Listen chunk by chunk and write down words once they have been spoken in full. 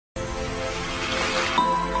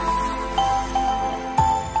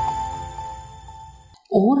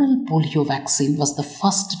oral polio vaccine was the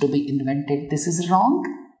first to be invented. This is wrong.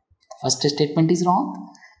 First statement is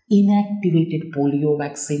wrong. Inactivated polio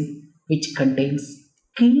vaccine which contains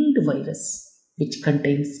killed virus.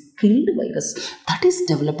 That is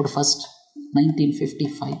developed first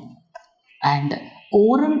 1955. And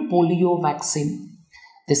oral polio vaccine,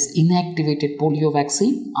 this inactivated polio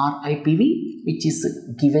vaccine or IPV, which is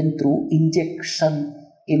given through injection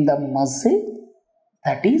in the muscle,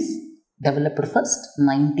 that is developed first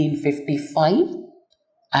 1955.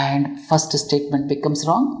 And first statement becomes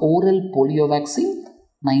wrong. Oral polio vaccine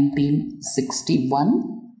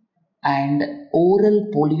 1961. And oral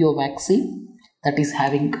polio vaccine that is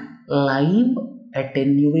having live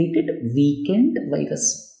attenuated weakened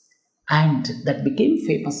virus, and that became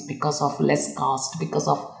famous because of less cost, because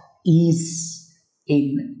of ease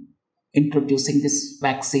in introducing this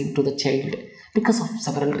vaccine to the child, because of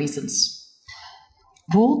several reasons.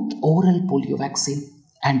 Both oral polio vaccine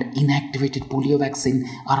and inactivated polio vaccine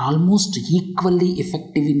are almost equally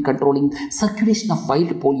effective in controlling circulation of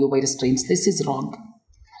wild polio virus strains. This is wrong.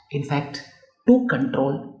 In fact, to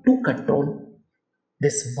control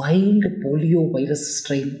this wild polio virus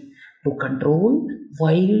strain,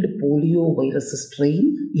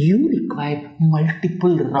 you require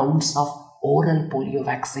multiple rounds of oral polio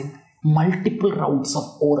vaccine. Multiple rounds of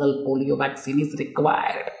oral polio vaccine is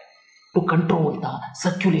required to control the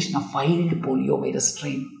circulation of wild polio virus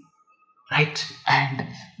strain, right? And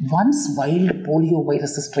once wild polio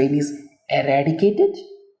virus strain is eradicated,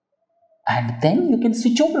 and then you can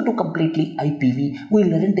switch over to completely IPV. We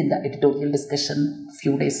learned in the editorial discussion a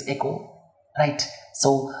few days ago, right?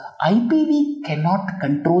 So IPV cannot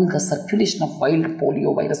control the circulation of wild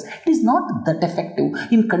polio virus. It is not that effective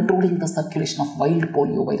in controlling the circulation of wild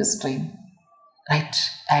polio virus strain, right?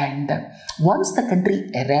 And once the country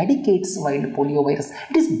eradicates wild polio virus,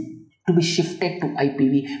 it is to be shifted to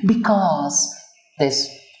IPV, because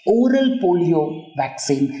this oral polio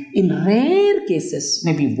vaccine in rare cases,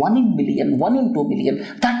 maybe 1 in million, 1 in 2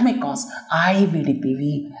 million, that may cause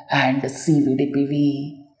IVDPV and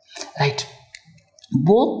CVDPV, right?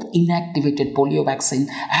 Both inactivated polio vaccine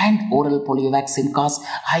and oral polio vaccine cause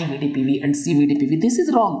IVDPV and CVDPV. This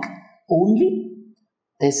is wrong. Only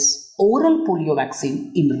this oral polio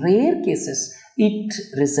vaccine, in rare cases, it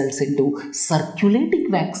results into circulating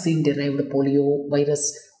vaccine derived polio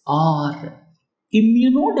virus or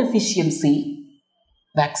immunodeficiency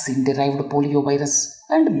vaccine derived polio virus.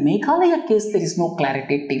 And Meghalaya case, there is no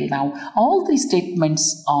clarity till now. All three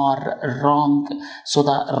statements are wrong. So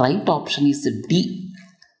the right option is D,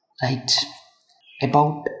 right?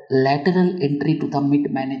 About lateral entry to the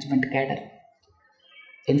mid-management cadre.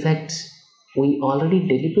 In fact, we already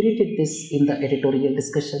deliberated this in the editorial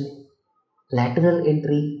discussion. Lateral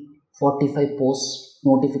entry, 45 posts,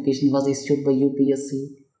 notification was issued by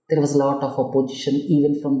UPSC. There was a lot of opposition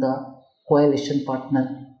even from the coalition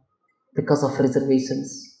partner because of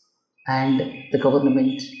reservations, and the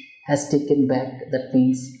government has taken back. That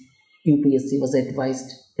means UPSC was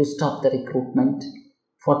advised to stop the recruitment.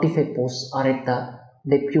 45 posts are at the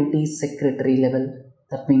deputy secretary level.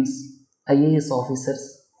 That means IAS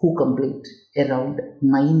officers who complete around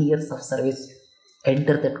 9 years of service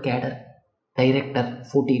enter that cadre. Director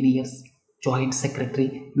 14 years, joint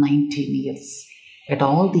secretary 19 years. At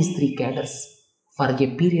all these three cadres, for a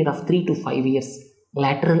period of 3 to 5 years,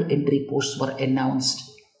 lateral entry posts were announced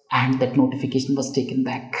and that notification was taken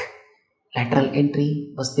back. Lateral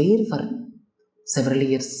entry was there for several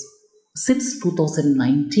years. Since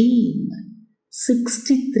 2019,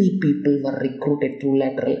 63 people were recruited through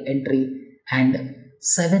lateral entry and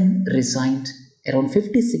 7 resigned. Around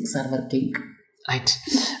 56 are working. Right.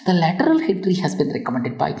 The lateral entry has been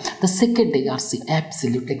recommended by the second ARC.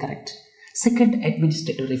 Absolutely correct. Second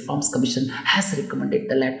Administrative Reforms Commission has recommended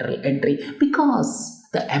the lateral entry because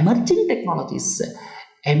the emerging technologies,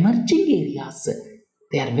 emerging areas,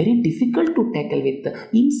 they are very difficult to tackle with the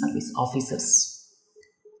in-service officers.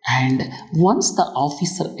 And once the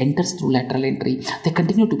officer enters through lateral entry, they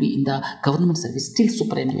continue to be in the government service till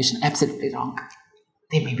superannuation. Absolutely wrong.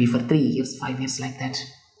 They may be for 3 years, 5 years, like that.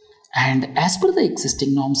 And as per the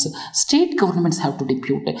existing norms, state governments have to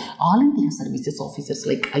depute all India services officers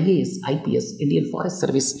like IAS, IPS, Indian Forest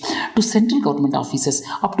Service to central government offices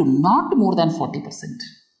up to not more than 40%.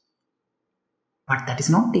 But that is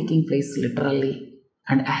not taking place literally.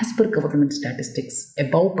 And as per government statistics,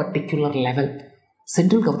 above particular level,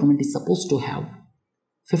 central government is supposed to have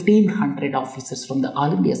 1500 officers from the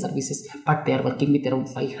all India services, but they are working with around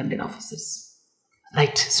 500 officers.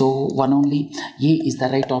 Right, so one only A is the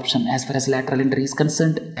right option as far as lateral entry is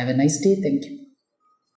concerned. Have a nice day. Thank you.